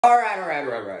All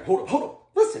right. Hold up.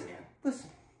 Listen, man. Listen.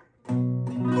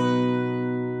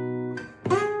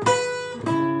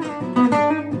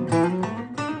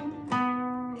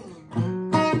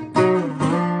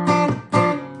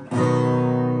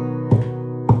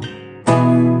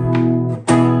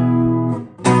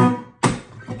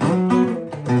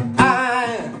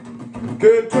 I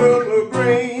can turn the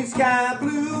gray sky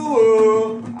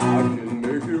blue. I can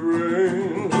make it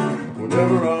rain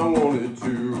whenever I want it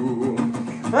to.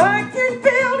 I can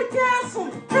build a castle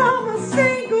from a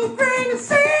single grain of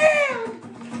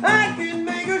sand. I can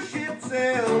make a ship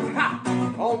sail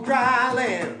on dry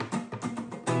land.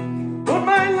 But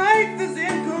my life is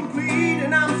incomplete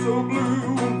and I'm so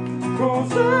blue,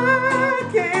 'cause I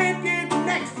can't get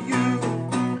next to you,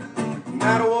 no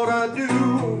matter what I do.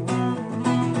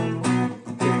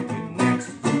 Can't get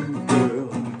next to you, girl.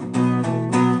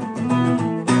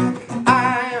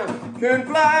 I can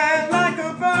fly like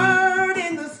a bird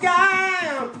in the sky.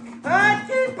 I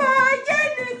can buy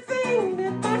anything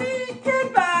that money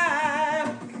can buy.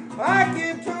 I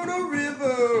can turn a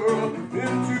river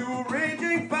into a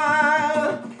raging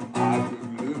fire. I could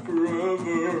live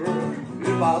forever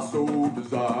if I so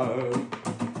desired.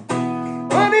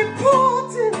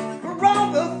 Unimportant for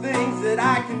all the things that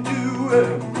I can do,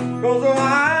 'cause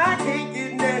I can't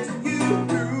get next to you,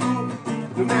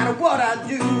 no matter what I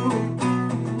do.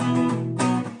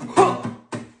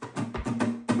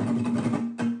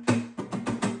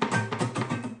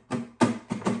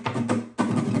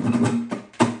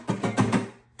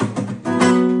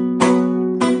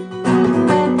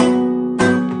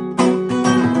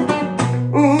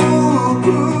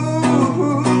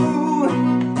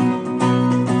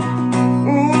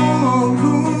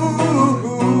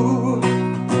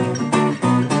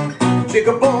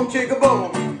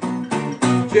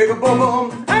 Chicka boom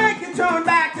boom, I can turn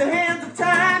back the hands of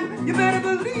time. You better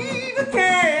believe I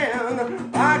can.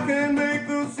 I can make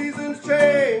the seasons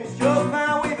change just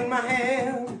by waving my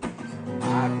hand.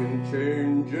 I can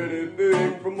change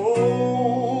anything from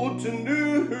old to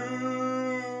new.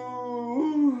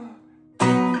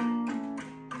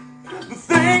 The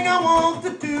thing I want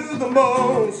to do the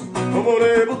most, I'm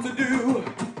unable to do.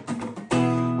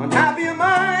 Unhappy am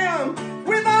I am.